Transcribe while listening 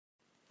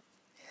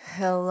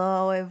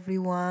Hello,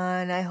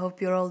 everyone. I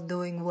hope you're all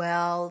doing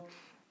well.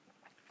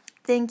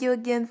 Thank you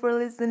again for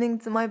listening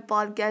to my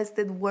podcast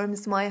that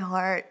warms my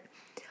heart.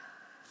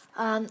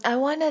 I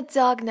want to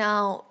talk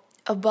now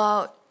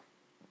about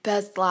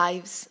past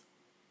lives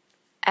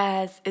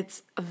as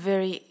it's a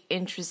very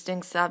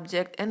interesting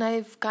subject, and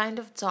I've kind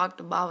of talked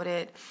about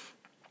it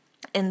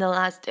in the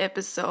last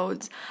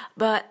episodes,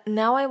 but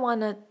now I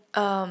want to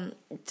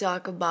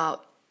talk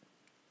about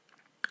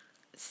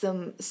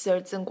some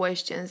certain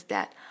questions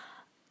that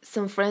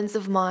some friends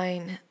of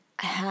mine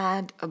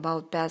had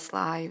about past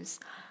lives,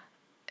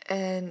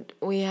 and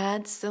we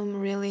had some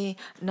really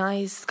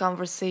nice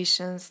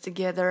conversations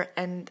together,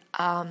 and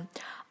I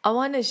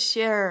want to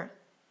share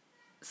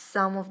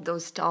some of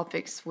those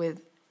topics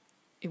with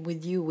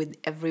you, with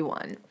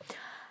everyone.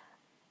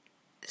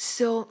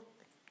 So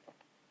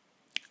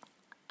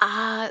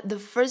the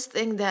first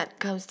thing that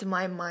comes to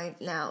my mind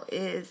now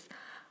is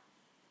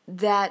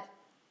that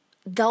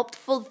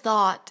doubtful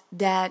thought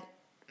that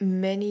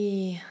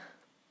many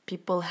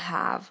people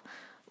have.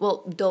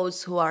 Well,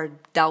 those who are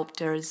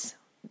doubters,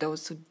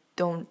 those who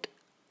don't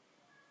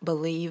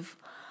believe,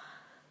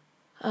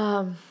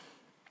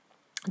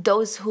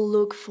 those who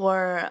look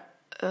for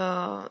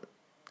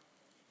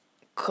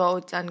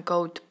quote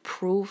unquote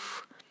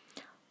proof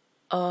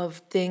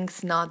of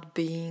things not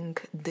being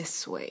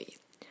this way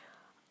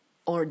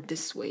or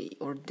this way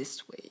or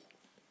this way.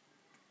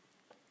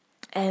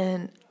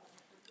 And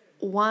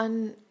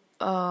one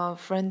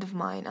friend of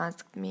mine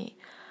asked me,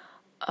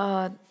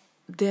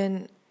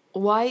 then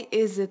why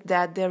is it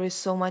that there is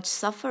so much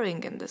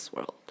suffering in this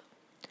world?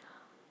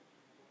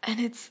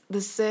 And it's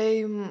the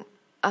same.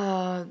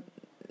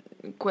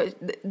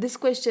 This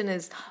question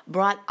is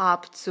brought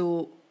up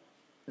to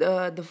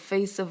the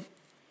face of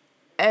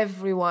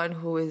everyone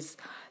who is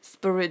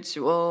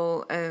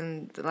spiritual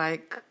and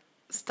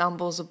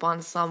stumbles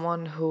upon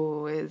someone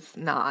who is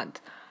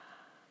not.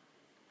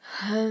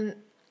 And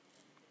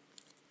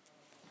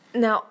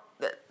now,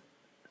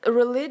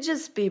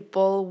 religious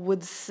people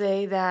would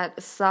say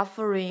that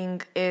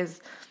suffering is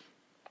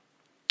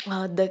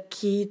the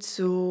key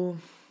to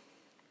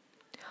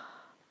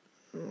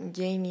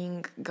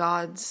gaining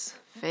God's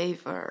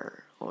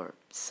favor or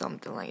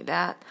something like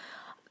that.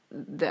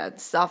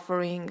 That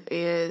suffering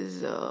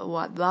is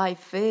what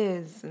life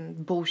is,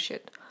 and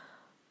bullshit.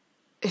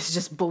 It's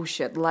just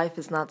bullshit. Life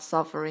is not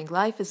suffering.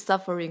 Life is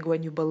suffering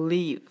when you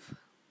believe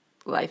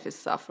life is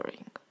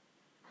suffering.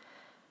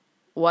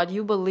 What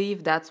you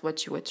believe, that's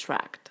what you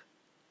attract.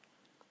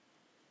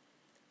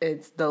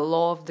 It's the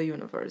law of the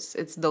universe.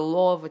 It's the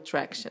law of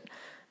attraction.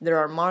 There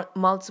are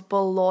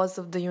multiple laws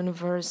of the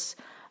universe,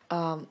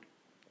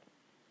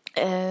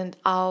 and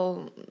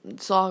I'll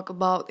talk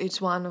about each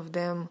one of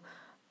them,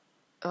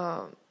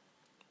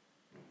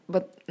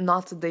 but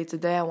not today.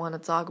 Today I want to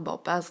talk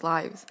about past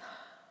lives.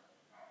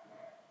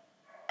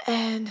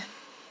 And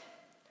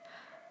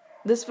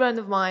this friend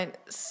of mine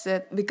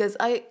said, because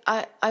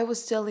I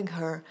was telling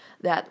her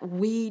that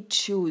we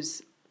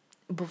choose,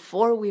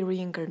 before we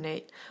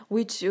reincarnate,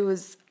 we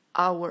choose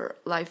our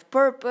life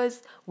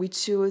purpose, we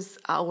choose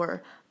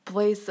our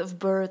place of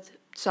birth,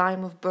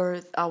 time of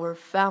birth, our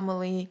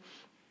family,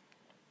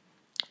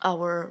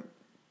 our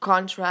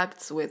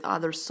contracts with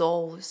other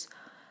souls.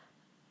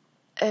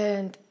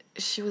 And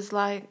she was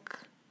like,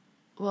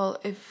 well,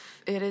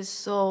 if it is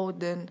so,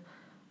 then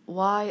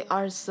why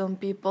are some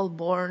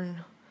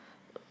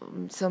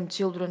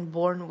children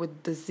born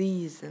with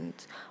disease, and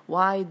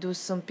why do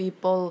some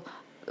people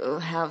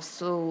have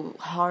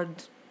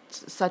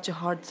such a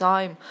hard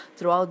time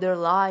throughout their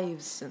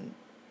lives, and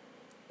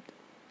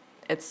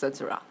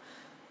etc.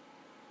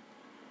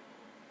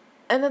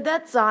 And at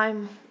that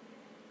time,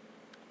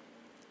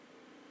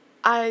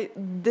 I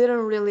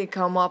didn't really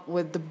come up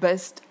with the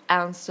best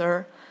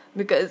answer,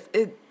 because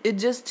it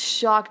just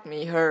shocked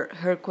me.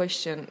 Her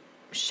question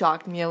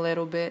shocked me a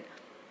little bit.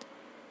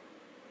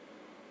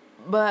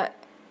 But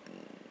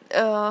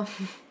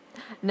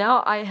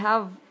now I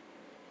have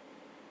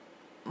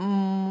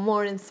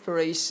more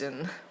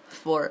inspiration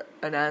for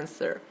an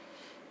answer.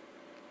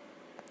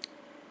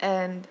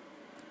 And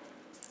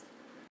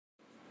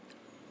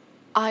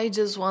I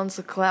just want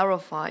to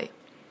clarify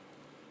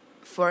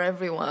for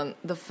everyone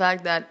the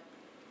fact that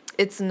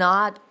it's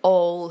not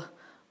all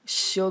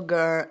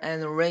sugar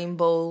and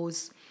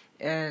rainbows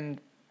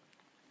and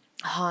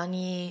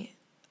honey,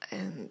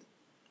 and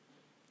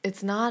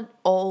it's not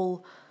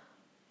all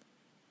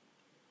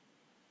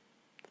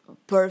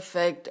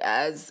perfect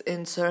as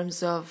in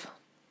terms of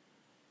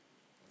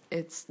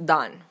it's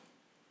done,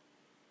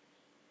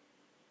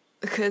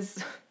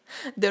 because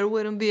there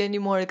wouldn't be any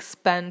more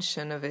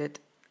expansion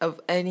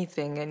of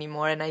anything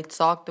anymore. And I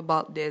talked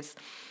about this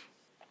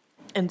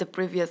in the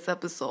previous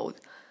episode.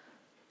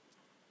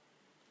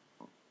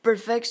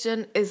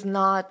 Perfection is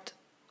not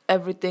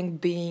everything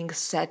being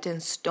set in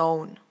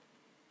stone,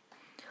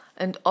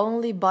 and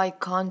only by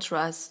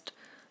contrast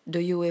do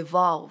you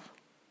evolve.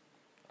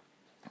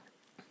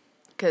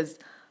 Because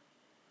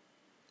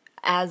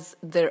as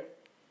there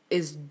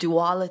is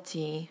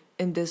duality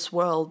in this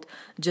world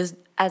just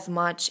as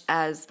much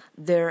as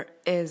there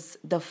is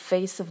the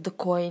face of the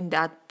coin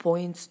that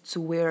points to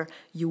where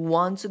you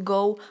want to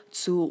go,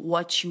 to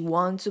what you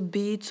want to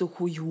be, to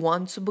who you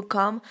want to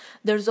become.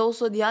 There's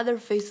also the other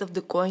face of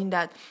the coin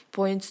that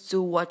points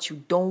to what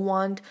you don't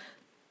want,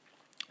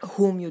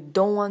 whom you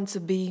don't want to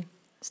be,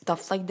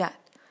 stuff like that.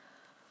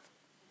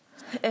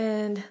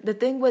 And the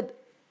thing with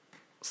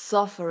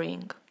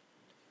suffering,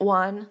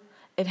 one,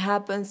 it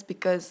happens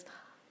because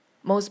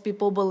most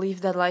people believe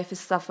that life is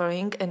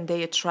suffering and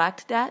they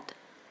attract that.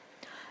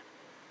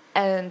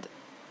 And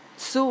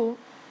two,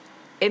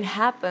 it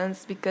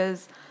happens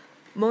because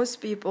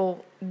most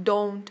people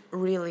don't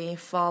really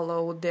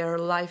follow their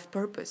life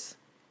purpose.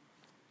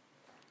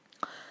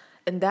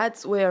 And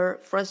that's where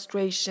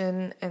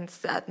frustration and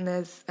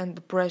sadness and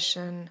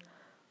depression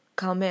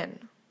come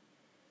in.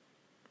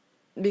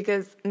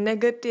 Because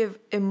negative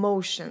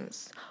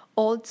emotions,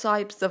 all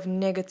types of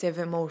negative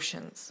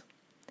emotions,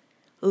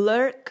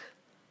 lurk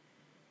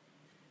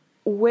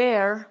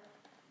where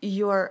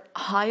your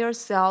higher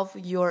self,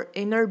 your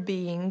inner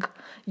being,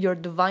 your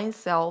divine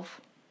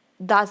self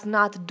does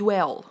not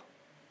dwell.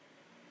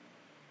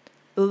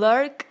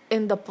 Lurk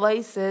in the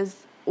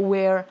places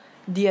where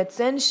the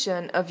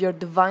attention of your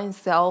divine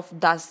self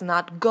does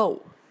not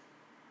go.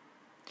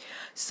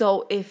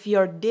 So if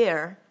you're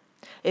there,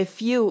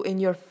 if you in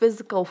your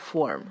physical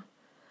form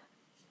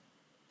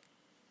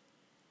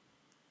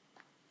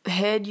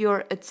had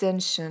your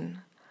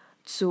attention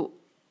to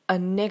a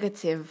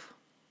negative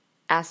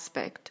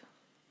aspect,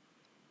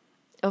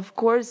 of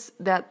course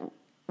that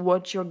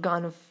what you're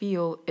gonna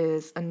feel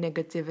is a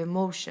negative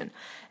emotion.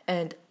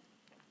 And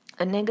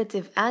a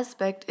negative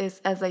aspect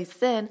is, as I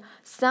said,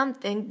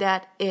 something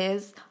that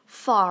is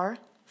far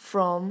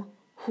from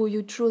who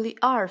you truly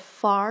are,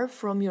 far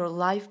from your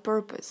life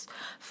purpose,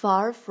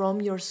 far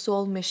from your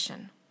soul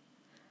mission.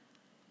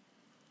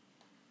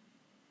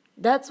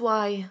 That's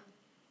why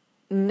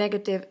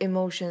negative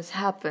emotions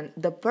happen.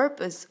 The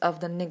purpose of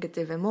the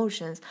negative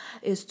emotions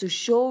is to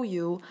show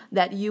you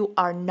that you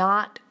are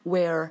not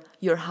where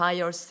your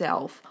higher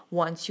self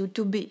wants you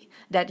to be,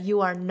 that you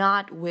are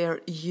not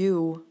where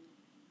you,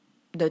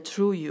 the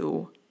true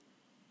you,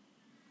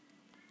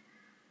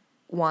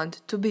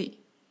 want to be.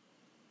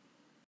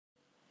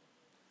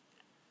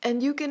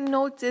 And you can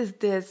notice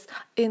this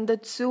in the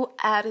two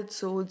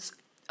attitudes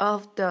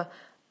of the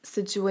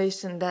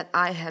situation that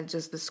I had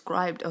just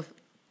described of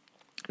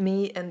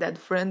me and that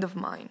friend of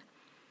mine.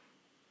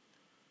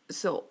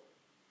 So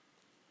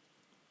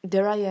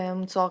there I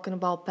am talking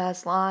about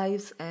past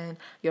lives and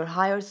your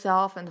higher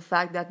self and the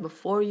fact that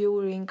before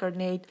you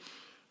reincarnate,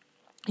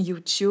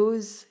 you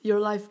choose your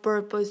life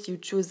purpose, you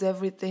choose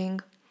everything.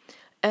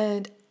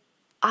 And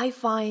I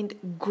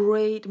find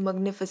great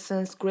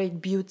magnificence,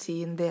 great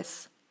beauty in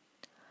this.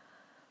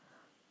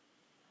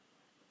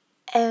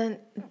 And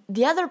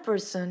the other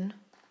person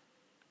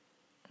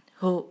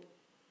who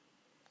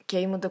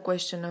came with the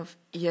question of,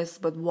 yes,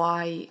 but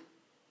why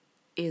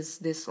is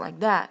this like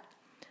that?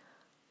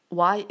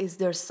 Why is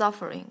there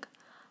suffering?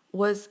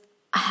 Was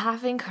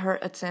having her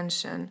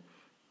attention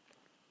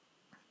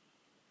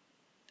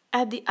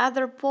at the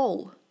other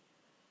pole.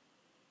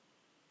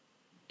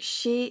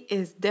 She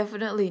is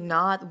definitely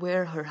not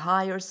where her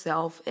higher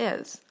self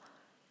is.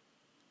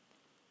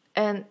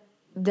 And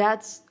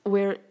that's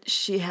where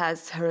she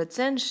has her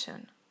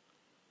attention.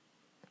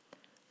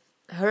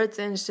 Her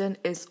attention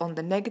is on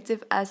the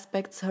negative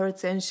aspects. Her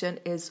attention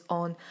is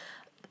on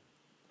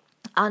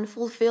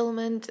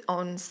unfulfillment,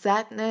 on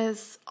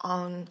sadness,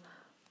 on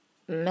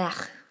meh.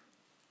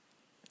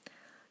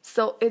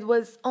 So it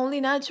was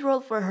only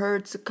natural for her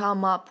to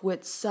come up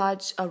with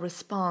such a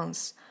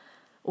response,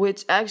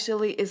 which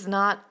actually is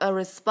not a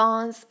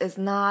response, is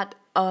not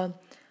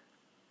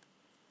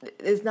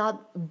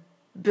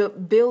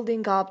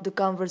building up the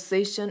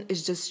conversation,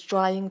 is just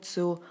trying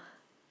to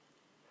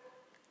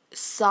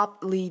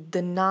subtly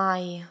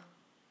deny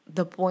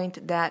the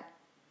point that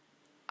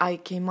I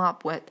came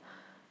up with.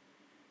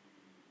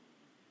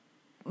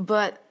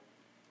 But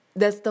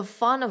that's the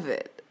fun of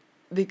it,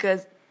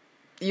 because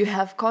you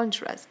have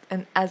contrast.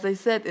 And as I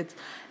said, it's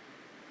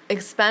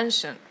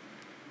expansion.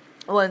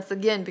 Once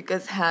again,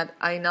 because had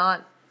I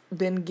not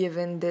been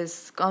given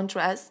this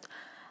contrast,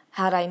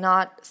 had I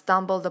not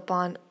stumbled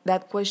upon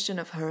that question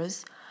of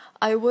hers,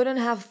 I wouldn't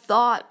have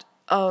thought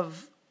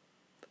of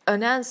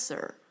an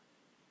answer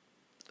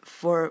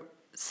for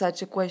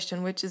such a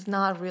question, which is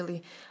not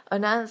really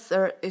an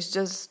answer, it's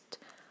just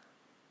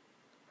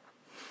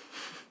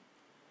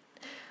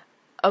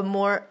a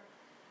more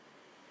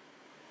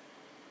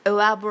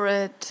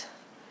elaborate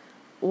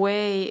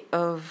way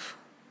of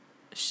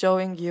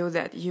showing you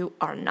that you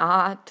are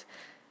not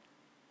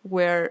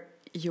where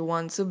you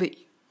want to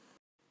be.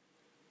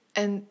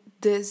 And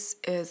this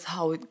is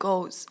how it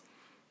goes.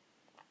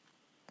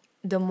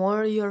 The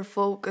more you're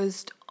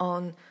focused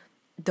on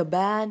the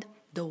bad,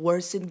 the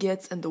worse it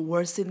gets, and the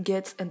worse it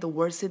gets, and the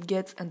worse it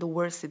gets, and the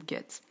worse it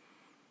gets.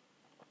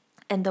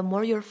 And the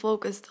more you're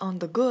focused on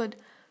the good,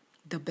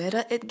 the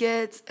better it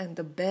gets, and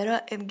the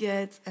better it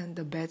gets, and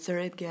the better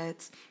it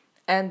gets,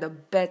 and the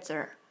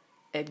better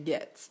it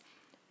gets.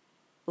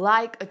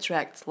 Like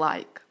attracts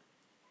like.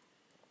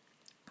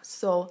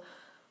 So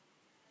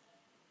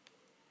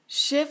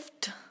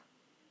shift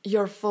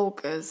your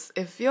focus.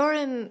 If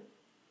you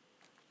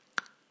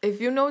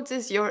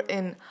notice you're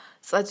in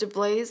such a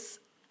place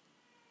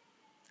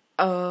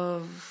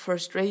of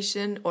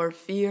frustration or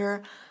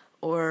fear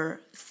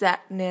or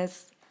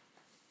sadness,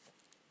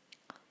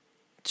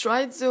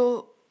 try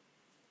to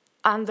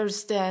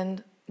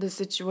understand the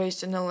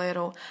situation a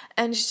little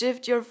and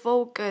shift your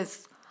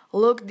focus.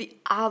 Look the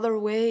other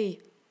way.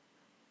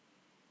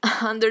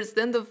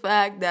 Understand the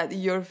fact that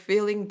you're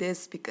feeling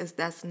this because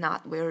that's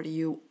not where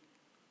you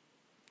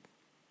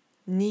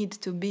need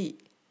to be.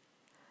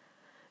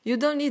 You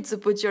don't need to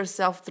put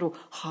yourself through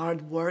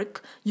hard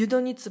work. You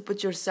don't need to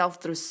put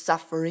yourself through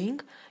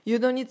suffering. You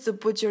don't need to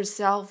put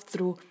yourself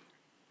through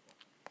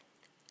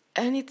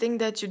anything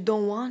that you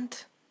don't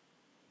want.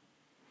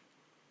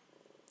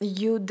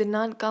 You did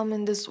not come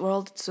in this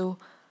world to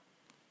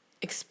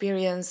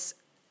experience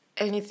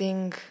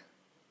anything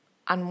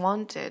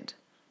unwanted.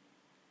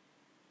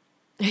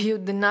 You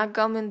did not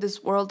come in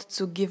this world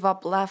to give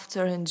up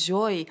laughter and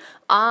joy.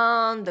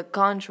 On the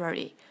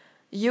contrary,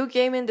 you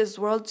came in this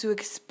world to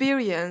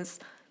experience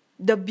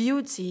the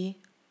beauty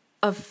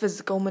of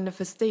physical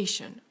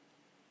manifestation.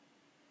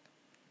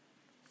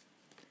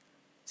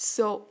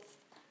 So,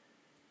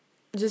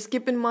 just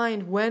keep in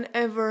mind,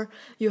 whenever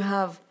you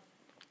have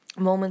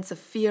moments of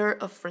fear,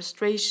 of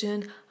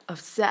frustration, of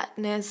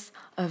sadness,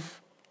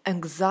 of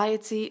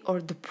anxiety or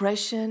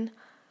depression,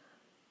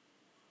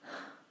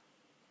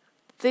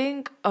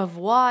 think of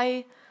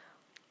why,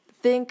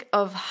 think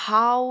of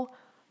how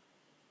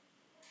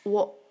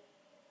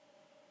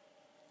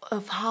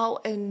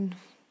and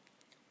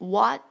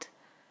what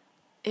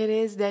it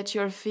is that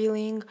you're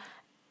feeling,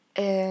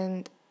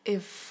 and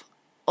if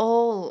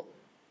all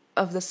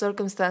of the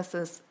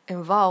circumstances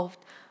involved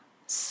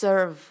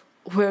serve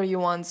where you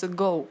want to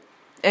go.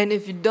 And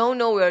if you don't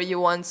know where you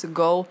want to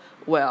go,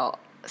 well,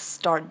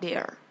 start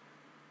there.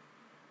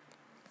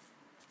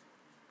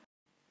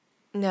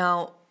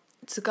 Now,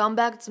 to come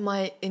back to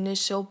my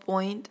initial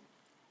point,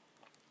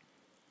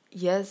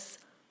 yes,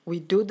 we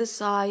do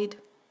decide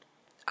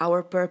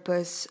our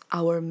purpose,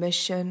 our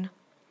mission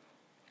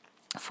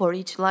for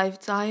each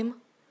lifetime,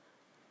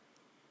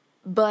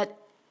 but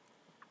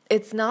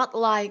it's not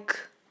like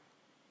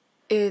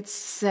it's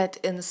set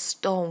in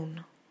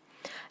stone.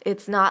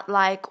 It's not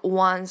like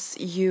once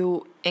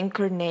you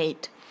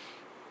incarnate,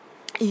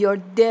 you're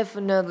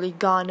definitely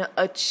gonna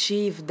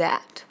achieve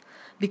that,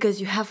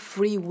 because you have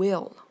free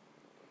will.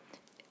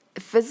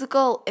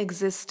 Physical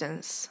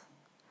existence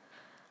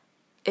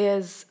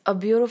is a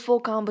beautiful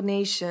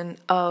combination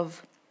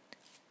of,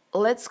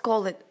 let's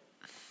call it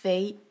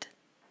fate,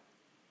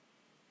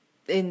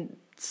 in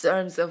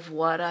terms of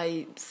what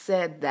I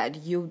said, that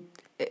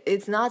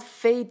it's not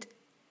fate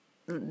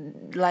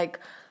like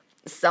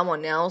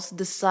someone else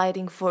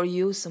deciding for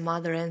you, some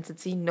other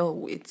entity.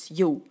 No, it's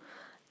you.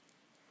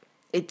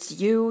 It's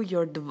you,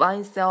 your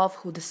divine self,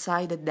 who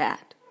decided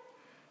that.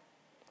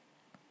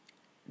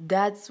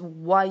 That's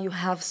why you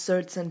have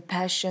certain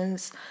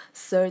passions,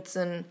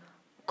 certain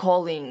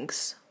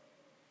callings.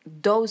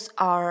 Those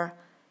are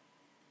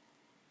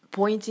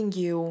pointing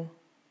you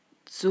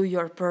to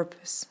your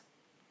purpose.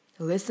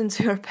 Listen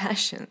to your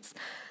passions.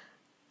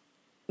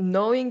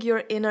 Knowing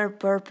your inner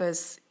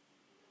purpose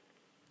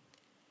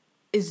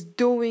is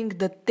doing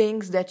the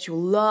things that you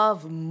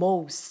love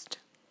most.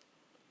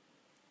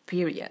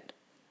 Period.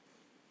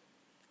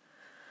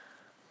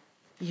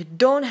 You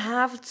don't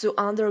have to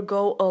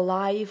undergo a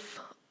life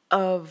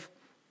of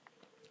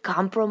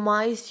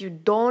compromise. You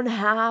don't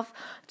have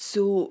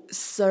to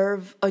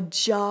serve a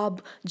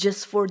job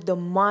just for the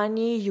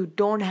money. You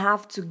don't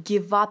have to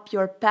give up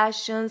your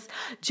passions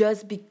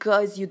just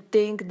because you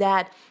think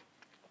that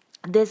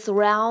this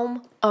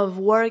realm of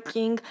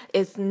working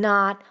is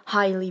not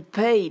highly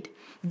paid.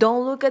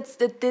 Don't look at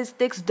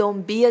statistics.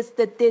 Don't be a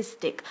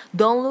statistic.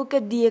 Don't look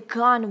at the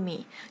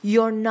economy.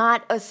 You're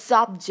not a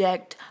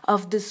subject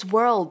of this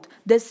world.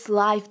 This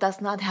life does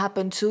not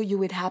happen to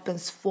you. It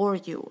happens for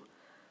you.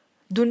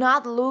 Do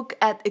not look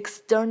at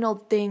external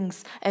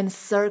things and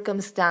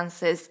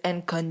circumstances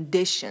and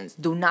conditions.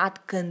 Do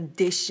not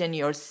condition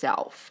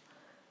yourself.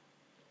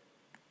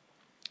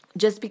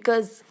 Just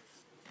because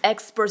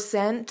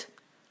X%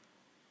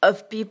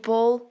 of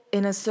people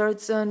in a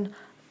certain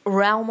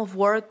realm of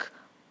work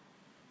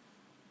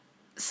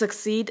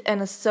succeed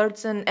and a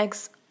certain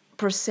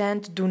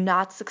X% do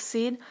not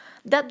succeed,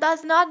 that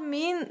does not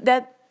mean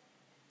that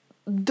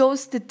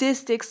those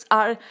statistics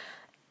are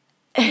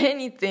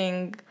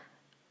anything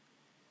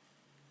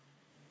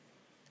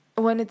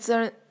when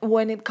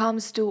it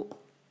comes to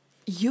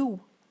you.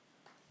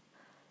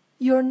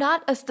 You're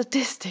not a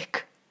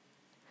statistic.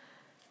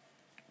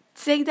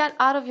 Take that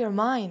out of your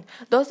mind.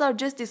 Those are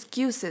just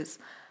excuses.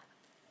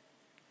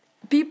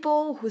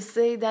 people who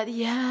say that,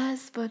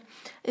 yes, but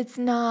it's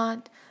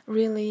not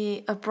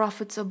really a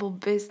profitable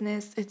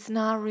business, it's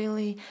not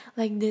really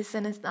like this,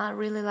 and it's not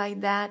really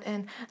like that,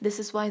 and this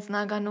is why it's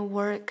not gonna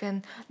work,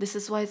 and this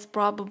is why it's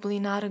probably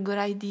not a good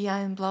idea,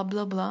 and blah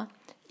blah blah.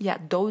 Yeah,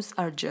 those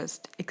are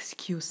just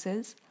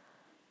excuses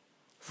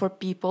for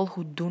people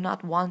who do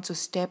not want to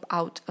step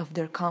out of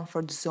their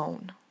comfort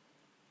zone.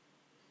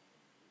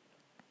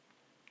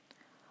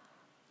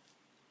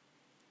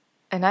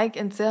 And I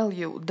can tell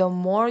you, the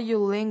more you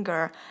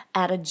linger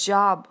at a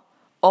job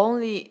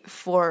only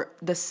for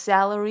the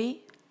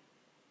salary,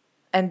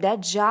 and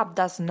that job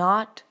does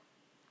not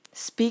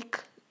speak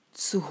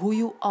to who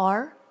you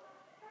are,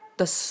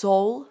 the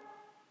soul,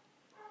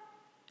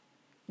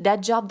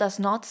 that job does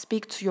not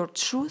speak to your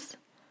truth,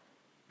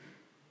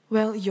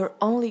 well, you're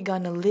only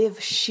gonna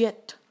live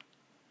shit.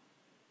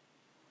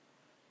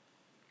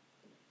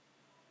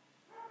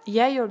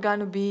 Yeah, you're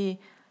gonna be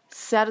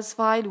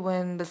satisfied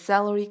when the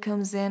salary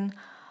comes in,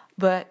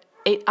 but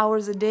 8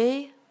 hours a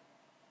day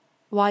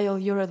while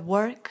you're at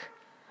work,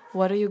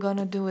 what are you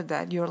gonna do with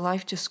that? Your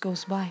life just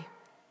goes by.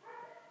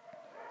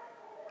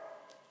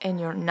 And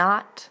you're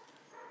not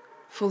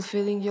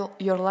fulfilling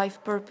your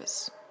life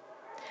purpose.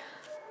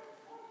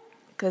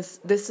 Because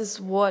this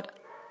is what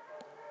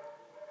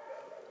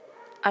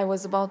I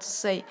was about to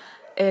say.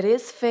 It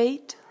is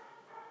fate,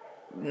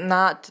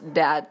 not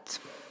that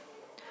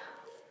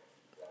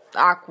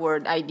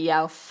awkward idea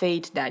of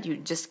fate that you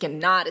just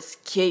cannot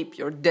escape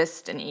your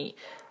destiny.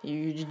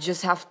 You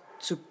just have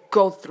to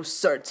go through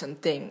certain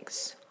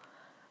things.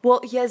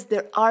 Well, yes,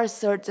 there are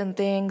certain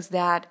things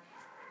that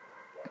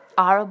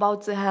are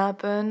about to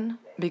happen,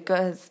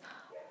 because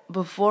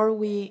before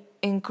we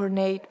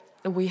incarnate,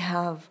 we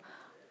have,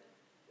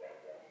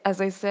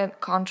 as I said,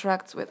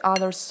 contracts with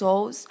other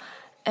souls,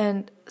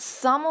 and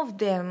some of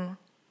them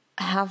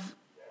have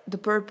the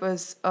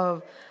purpose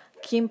of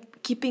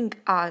keeping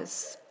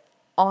us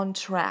on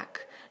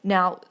track.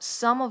 Now,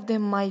 some of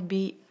them might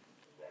be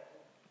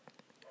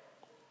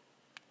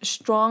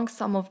strong,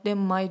 some of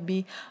them might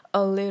be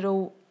a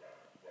little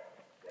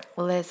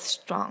less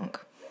strong.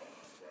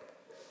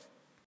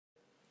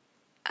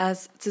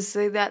 As to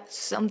say that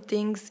some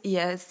things,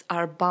 yes,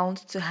 are bound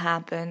to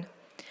happen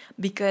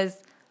because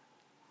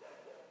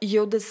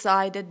you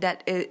decided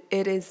that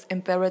it is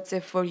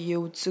imperative for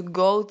you to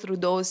go through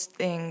those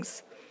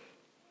things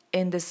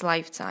in this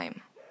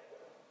lifetime.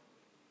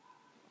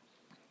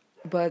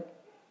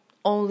 But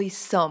only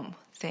some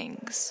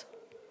things.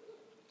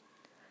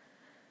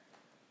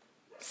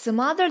 Some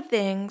other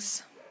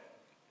things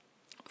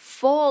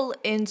fall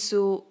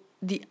into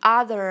the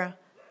other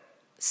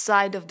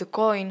side of the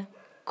coin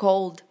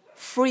called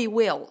free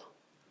will.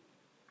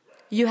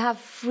 You have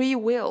free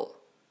will.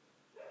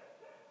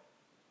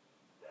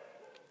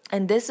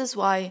 And this is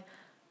why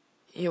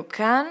you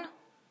can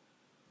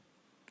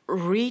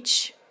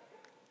reach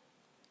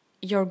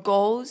your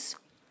goals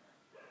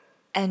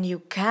and you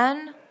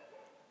can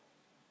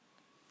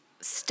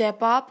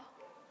step up.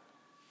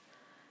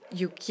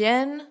 You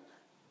can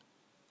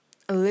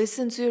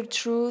listen to your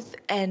truth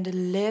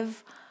and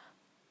live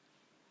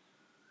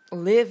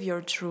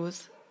your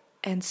truth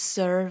and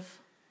serve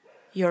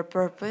your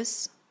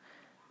purpose,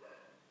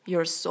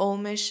 your soul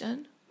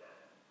mission,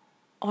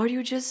 or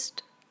you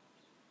just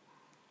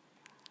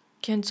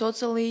can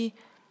totally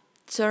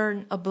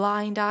turn a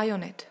blind eye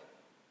on it.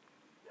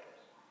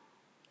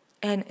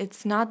 And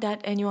it's not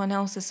that anyone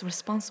else is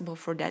responsible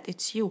for that.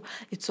 It's you.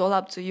 It's all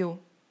up to you.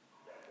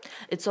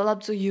 It's all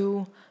up to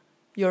you,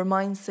 your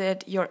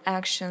mindset, your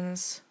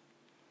actions,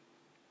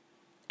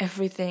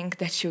 everything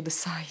that you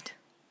decide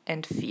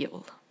and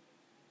feel.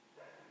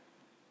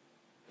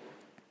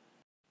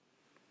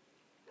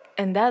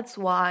 And that's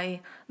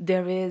why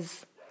there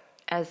is,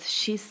 as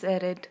she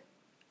said it,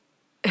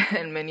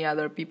 and many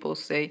other people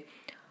say,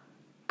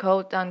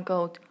 quote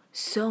unquote,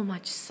 so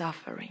much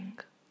suffering.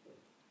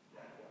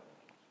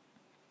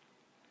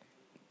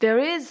 There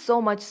is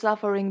so much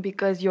suffering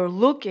because you're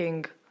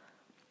looking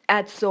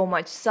at so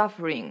much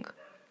suffering.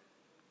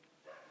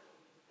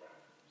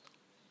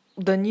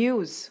 The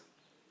news.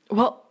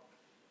 Well,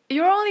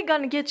 you're only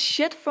gonna get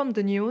shit from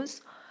the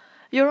news.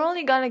 You're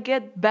only gonna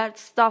get bad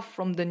stuff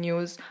from the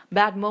news,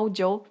 bad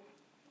mojo,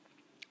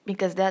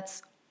 because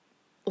that's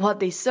what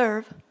they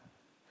serve.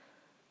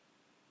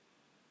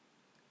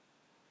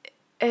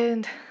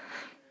 And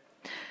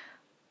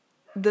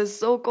the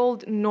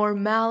so-called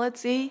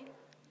normality,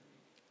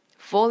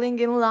 falling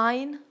in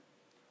line,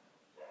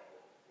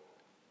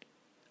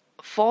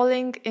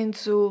 falling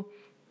into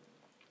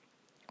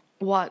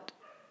what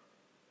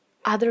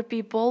other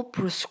people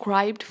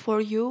prescribed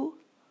for you.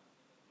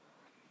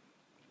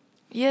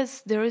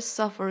 Yes, there is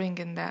suffering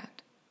in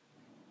that.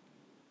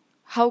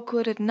 How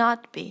could it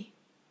not be?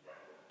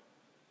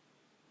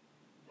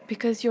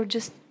 Because you're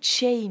just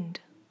chained.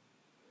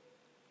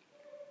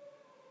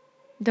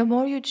 The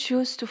more you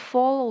choose to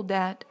follow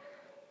that,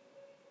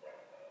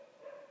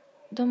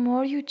 the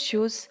more you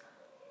choose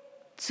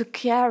to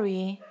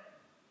carry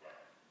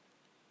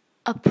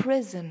a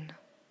prison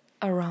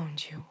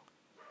around you.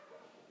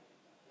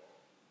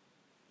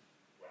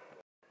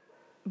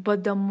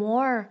 But the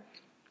more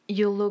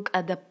you look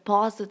at the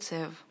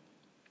positive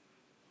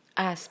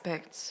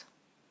aspects,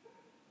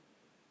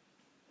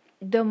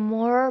 the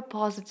more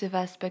positive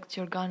aspects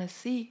you're gonna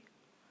see.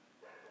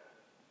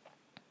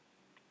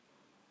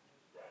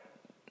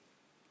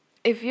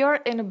 If you're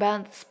in a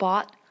bad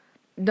spot,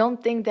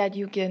 don't think that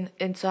you can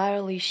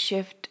entirely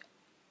shift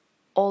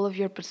all of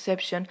your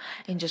perception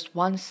in just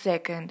 1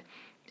 second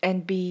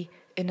and be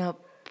in a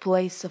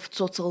place of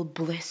total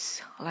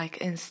bliss, like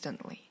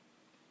instantly.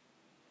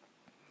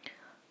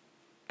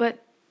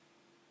 But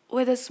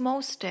with a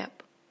small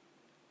step,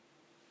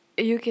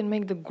 you can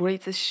make the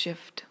greatest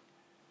shift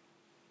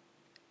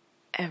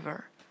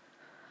ever.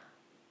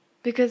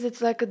 Because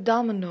it's like a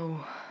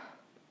domino.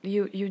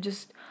 You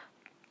just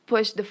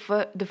push the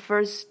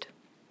first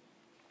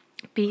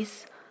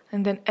piece,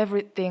 and then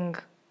everything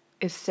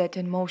is set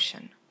in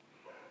motion.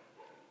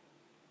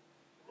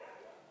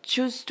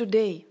 Choose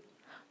today.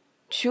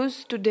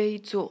 Choose today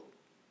to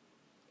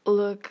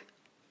look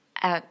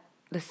at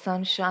the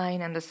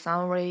sunshine and the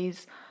sun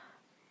rays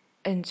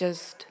and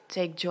just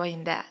take joy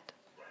in that.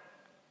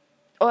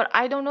 Or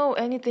I don't know,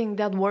 anything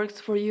that works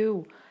for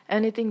you,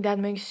 anything that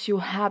makes you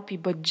happy,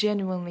 but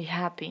genuinely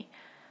happy.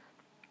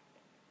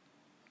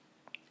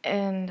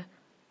 And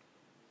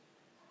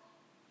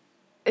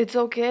it's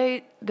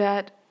okay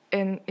that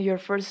in your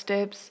first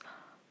steps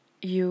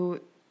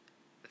you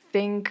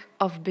think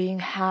of being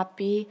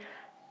happy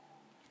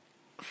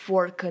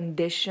for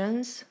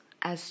conditions,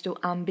 as to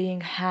I'm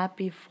being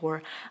happy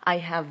for I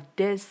have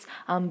this,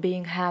 I'm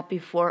being happy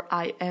for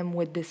I am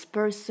with this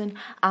person,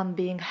 I'm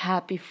being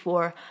happy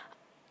for,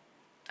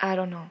 I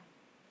don't know,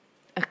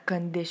 a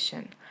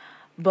condition.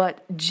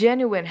 But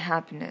genuine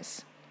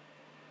happiness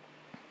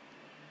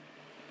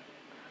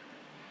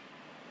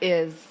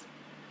is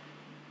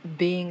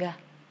being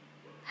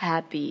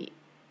happy,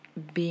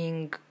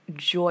 being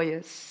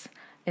joyous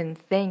and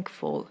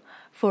thankful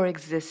for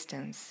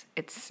existence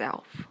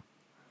itself.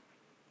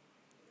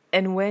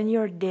 And when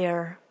you're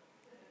there,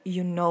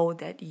 you know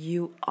that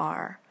you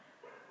are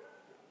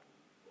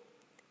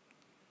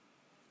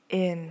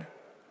in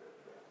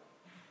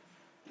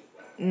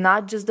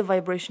not just the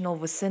vibrational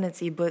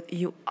vicinity, but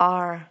you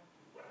are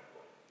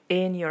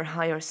in your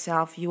higher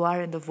self. You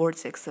are in the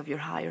vortex of your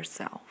higher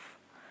self.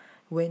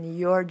 When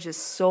you're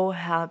just so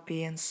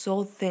happy and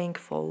so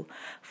thankful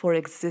for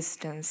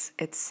existence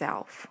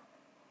itself.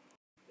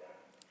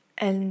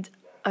 And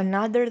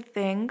another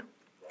thing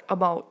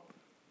about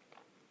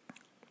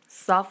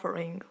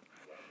suffering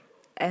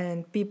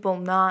and people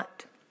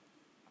not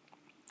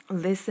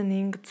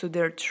listening to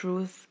their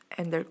truth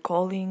and their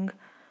calling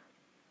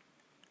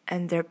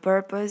and their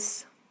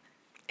purpose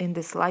in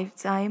this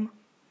lifetime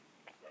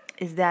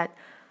is that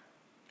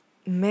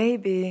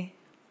maybe,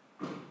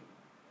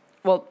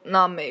 well,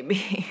 not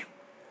maybe,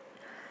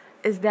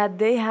 is that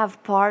they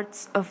have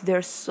parts of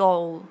their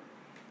soul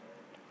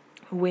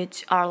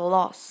which are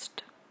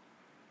lost.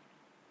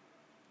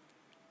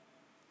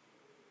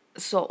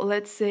 So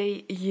let's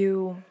say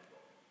you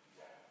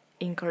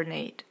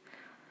incarnate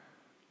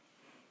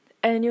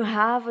and you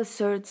have a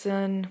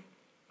certain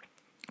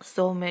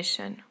soul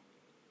mission,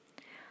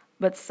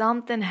 but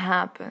something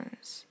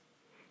happens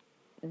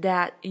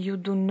that you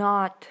do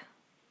not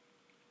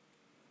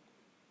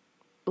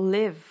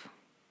live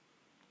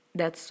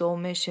that soul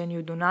mission,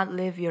 you do not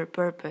live your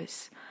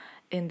purpose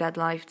in that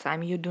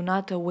lifetime, you do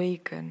not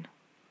awaken.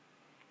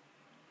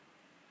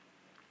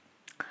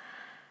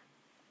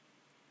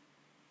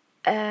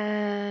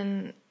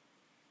 And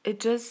it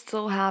just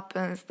so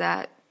happens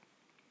that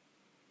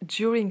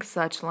during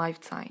such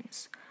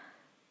lifetimes,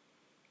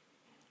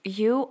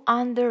 you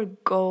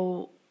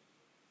undergo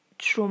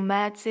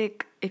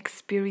traumatic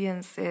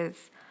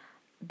experiences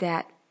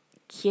that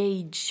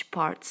cage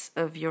parts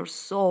of your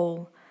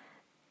soul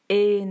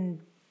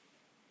in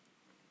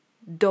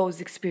those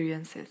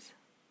experiences.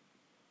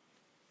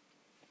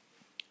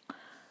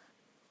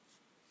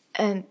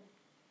 And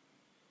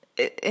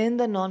in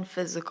the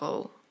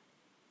non-physical,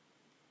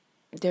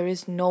 there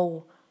is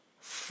no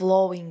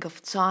flowing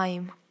of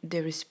time,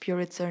 there is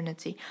pure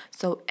eternity.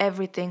 So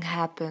everything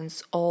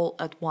happens all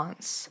at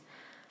once.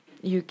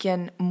 You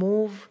can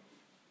move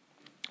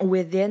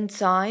within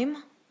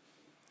time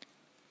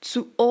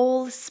to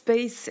all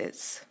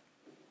spaces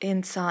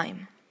in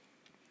time.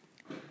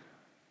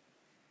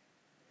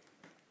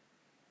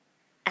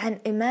 And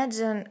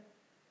imagine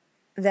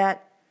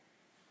that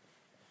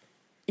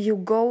you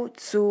go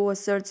to a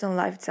certain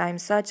lifetime,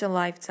 such a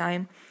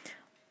lifetime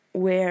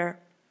where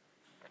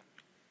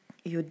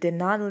you did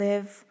not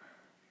live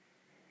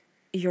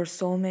your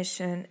soul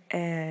mission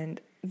and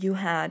you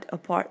had a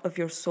part of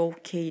your soul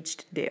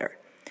caged there.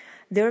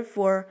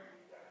 Therefore,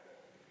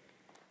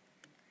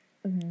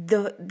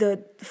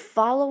 the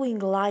following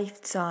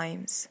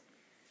lifetimes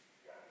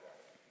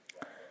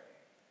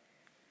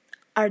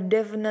are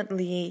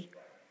definitely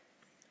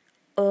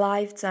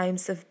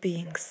lifetimes of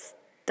being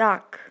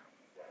stuck,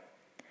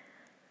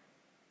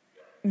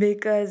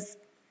 because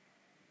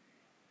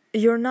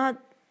you're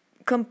not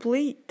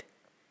complete.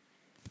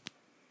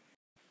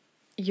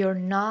 You're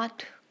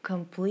not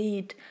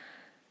complete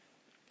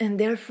And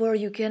therefore,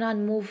 you cannot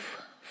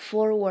move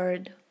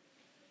forward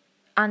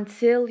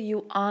until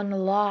you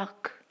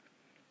unlock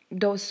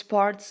those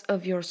parts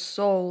of your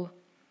soul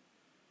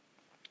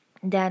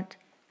that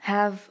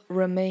have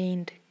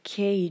remained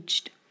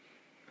caged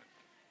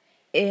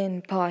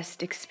in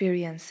past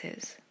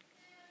experiences.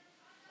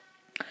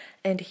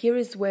 And here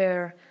is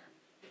where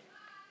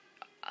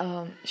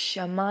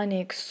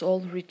shamanic soul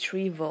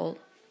retrieval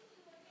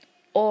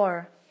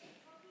or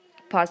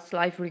past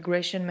life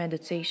regression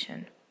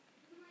meditation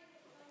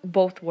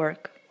both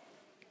work.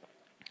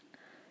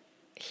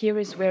 Here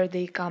is where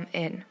they come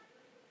in.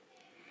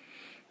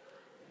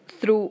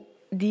 Through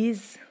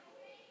these,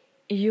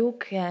 you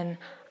can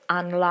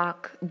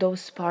unlock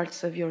those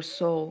parts of your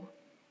soul.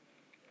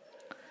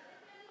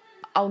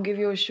 I'll give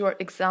you a short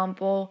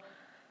example.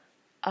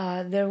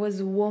 There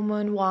was a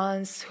woman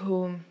once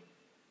who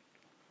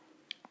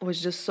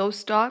was just so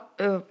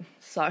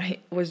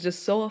was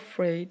just so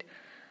afraid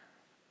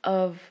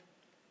of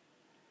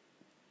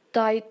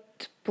tight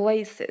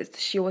places.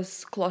 She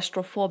was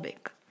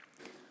claustrophobic.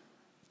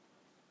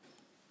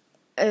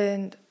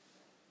 And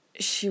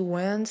she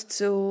went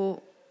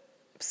to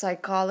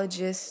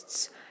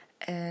psychologists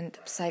and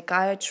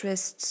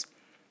psychiatrists,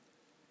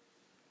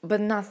 but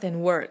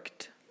nothing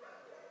worked.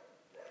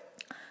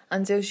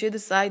 Until she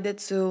decided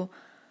to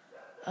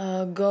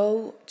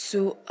go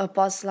to a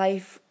past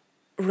life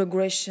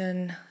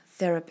regression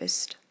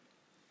therapist.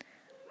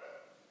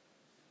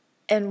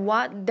 And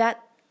what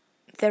that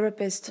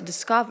therapist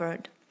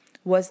discovered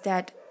was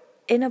that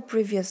in a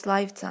previous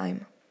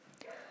lifetime,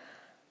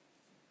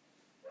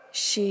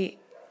 she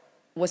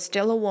was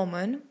still a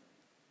woman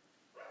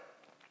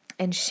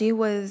and she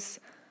was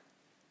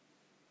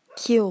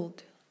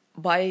killed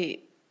by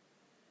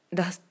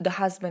the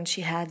husband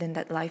she had in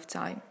that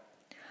lifetime.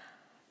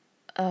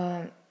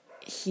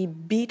 He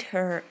beat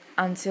her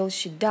until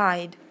she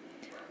died,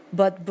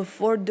 but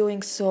before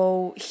doing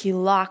so, he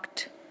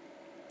locked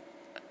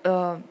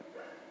the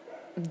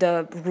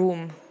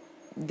room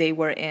they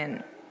were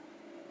in.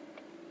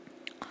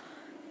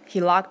 He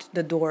locked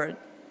the door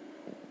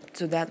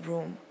to that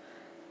room.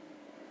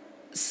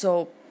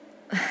 So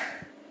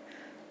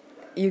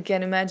you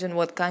can imagine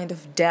what kind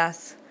of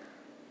death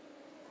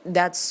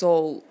that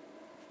soul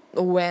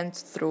went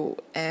through,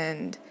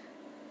 and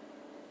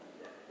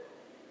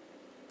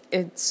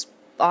it's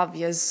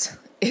obvious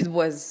it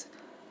was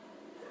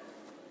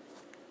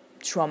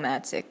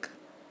traumatic.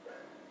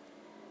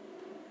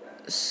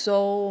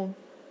 So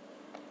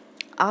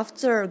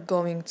after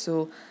going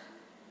to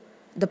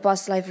the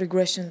past life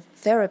regression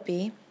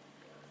therapy,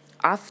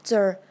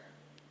 after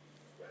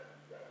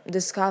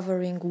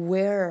discovering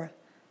where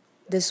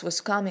this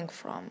was coming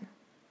from,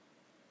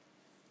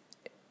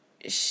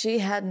 she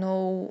had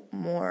no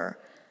more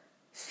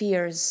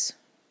fears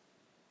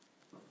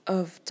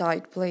of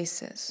tight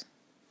places.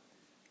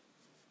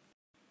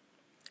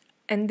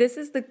 And this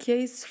is the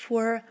case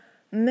for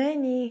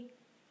many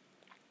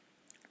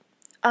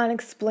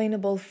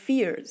unexplainable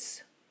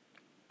fears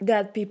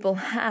that people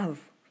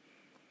have.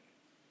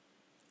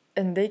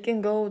 And they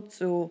can go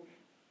to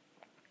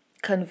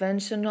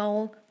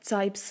conventional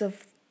types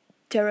of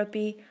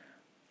therapy,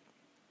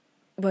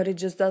 but it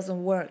just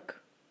doesn't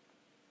work.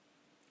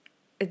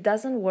 It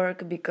doesn't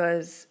work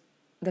because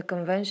the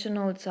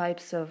conventional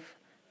types of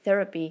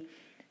therapy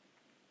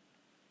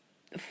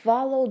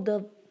follow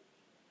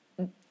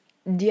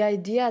the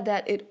idea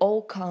that it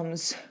all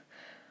comes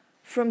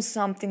from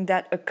something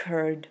that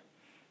occurred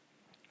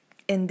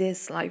in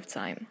this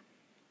lifetime,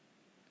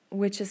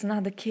 which is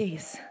not the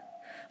case.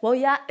 Well,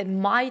 yeah, it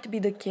might be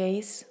the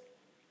case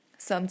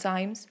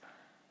sometimes,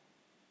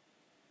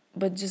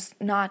 but just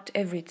not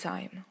every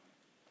time.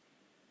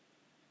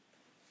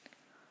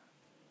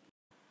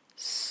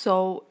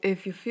 So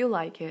if you feel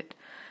like it,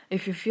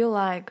 if you feel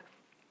like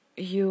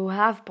you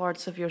have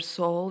parts of your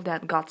soul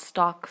that got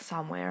stuck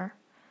somewhere,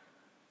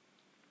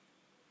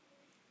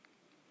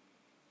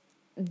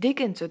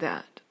 dig into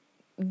that.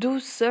 Do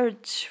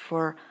search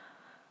for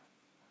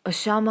a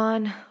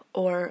shaman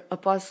or a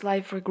past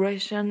life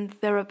regression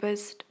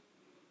therapist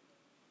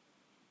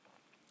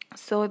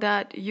so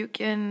that you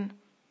can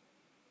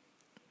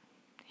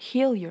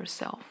heal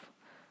yourself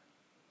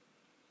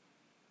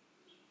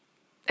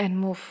and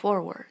move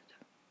forward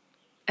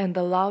and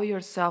allow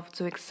yourself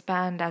to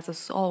expand as a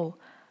soul.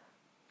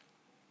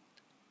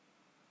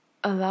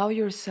 Allow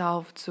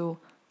yourself to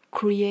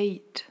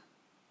create,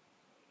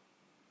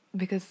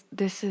 because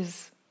this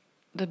is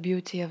the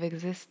beauty of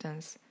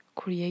existence,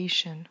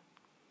 creation.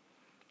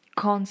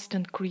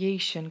 Constant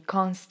creation,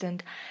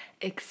 constant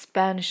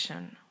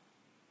expansion.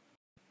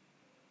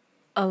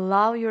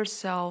 Allow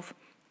yourself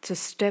to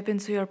step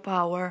into your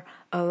power.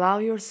 Allow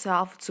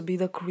yourself to be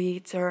the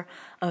creator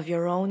of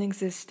your own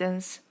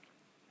existence.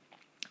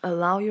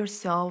 Allow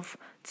yourself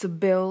to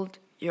build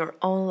your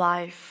own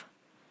life.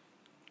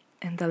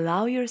 And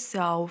allow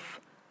yourself,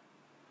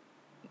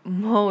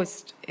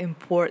 most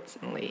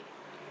importantly,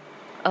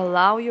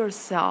 allow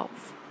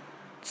yourself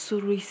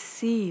to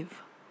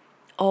receive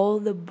all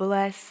the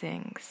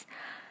blessings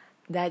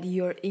that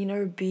your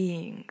inner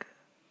being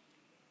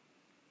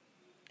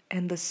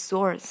and the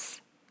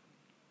source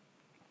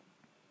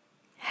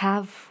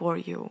have for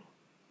you,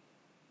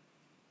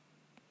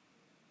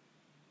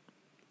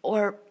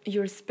 or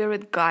your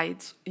spirit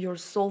guides, your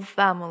soul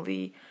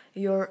family,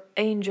 your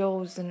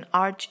angels and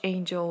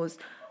archangels,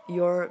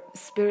 your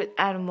spirit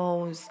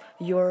animals,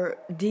 your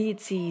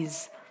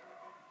deities,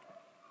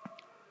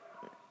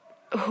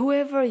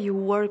 whoever you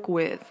work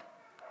with,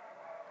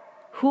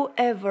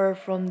 whoever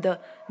from the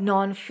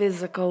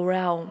non-physical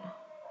realm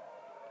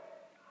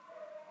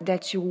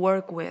that you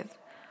work with,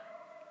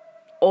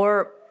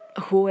 or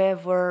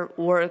whoever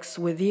works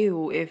with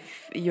you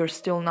if you're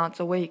still not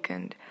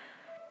awakened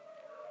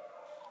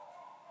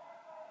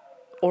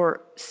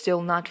or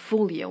still not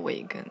fully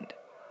awakened.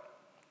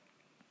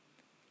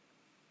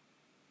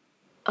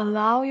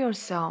 Allow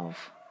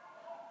yourself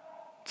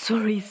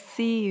to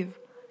receive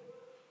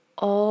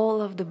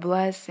all of the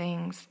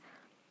blessings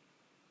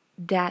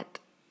that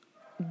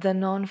the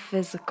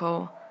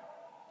non-physical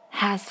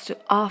has to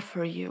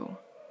offer you.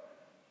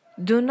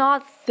 Do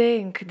not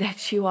think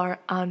that you are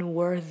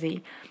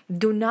unworthy.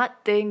 Do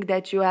not think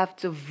that you have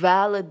to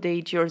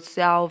validate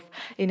yourself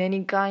in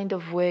any kind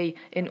of way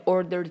in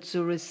order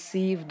to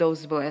receive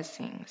those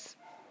blessings.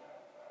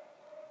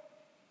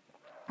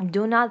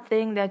 Do not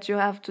think that you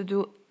have to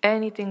do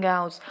anything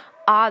else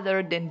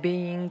other than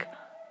being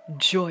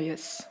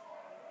joyous.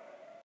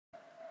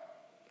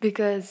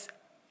 Because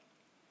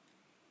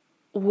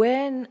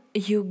when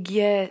you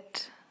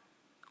get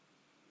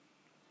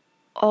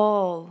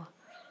all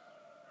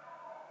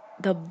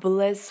the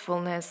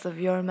blissfulness of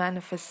your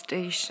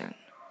manifestation,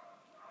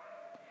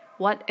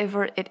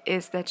 whatever it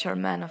is that you're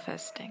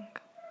manifesting,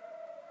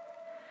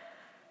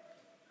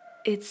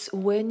 it's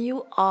when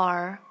you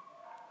are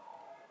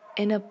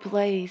in a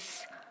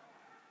place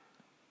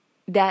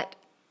that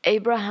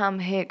Abraham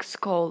Hicks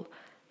called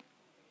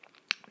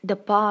the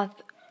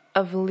path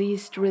of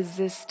least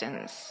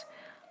resistance.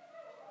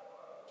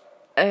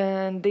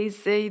 And they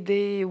say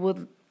they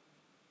would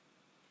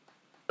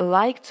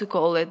like to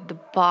call it the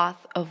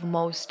path of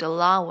most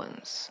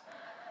allowance.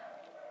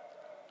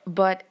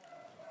 But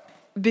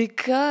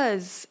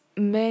because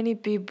many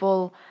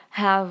people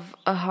have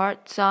a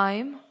hard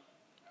time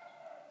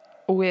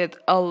with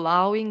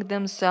allowing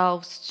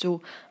themselves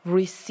to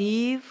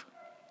receive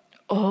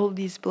all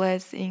these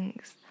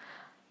blessings,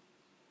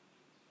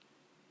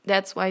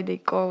 that's why they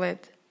call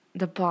it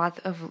the path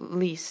of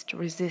least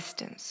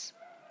resistance.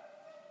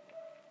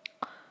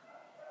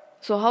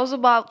 So how's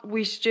about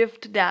we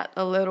shift that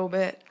a little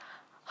bit?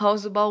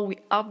 How's about we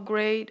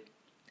upgrade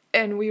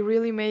and we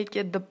really make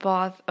it the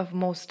path of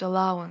most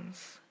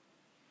allowance?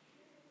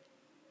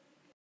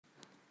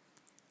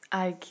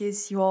 I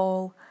kiss you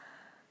all,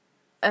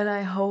 and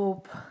I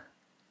hope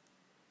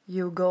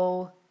you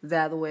go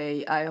that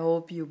way. I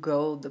hope you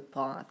go the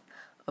path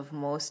of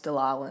most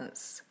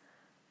allowance,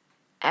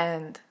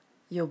 and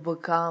you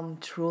become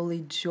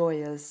truly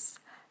joyous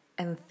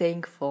and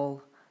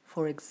thankful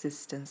for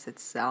existence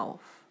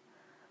itself.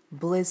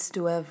 Bliss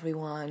to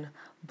everyone,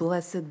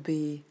 blessed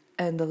be,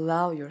 and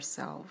allow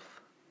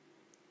yourself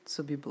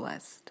to be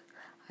blessed.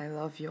 I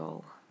love you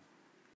all.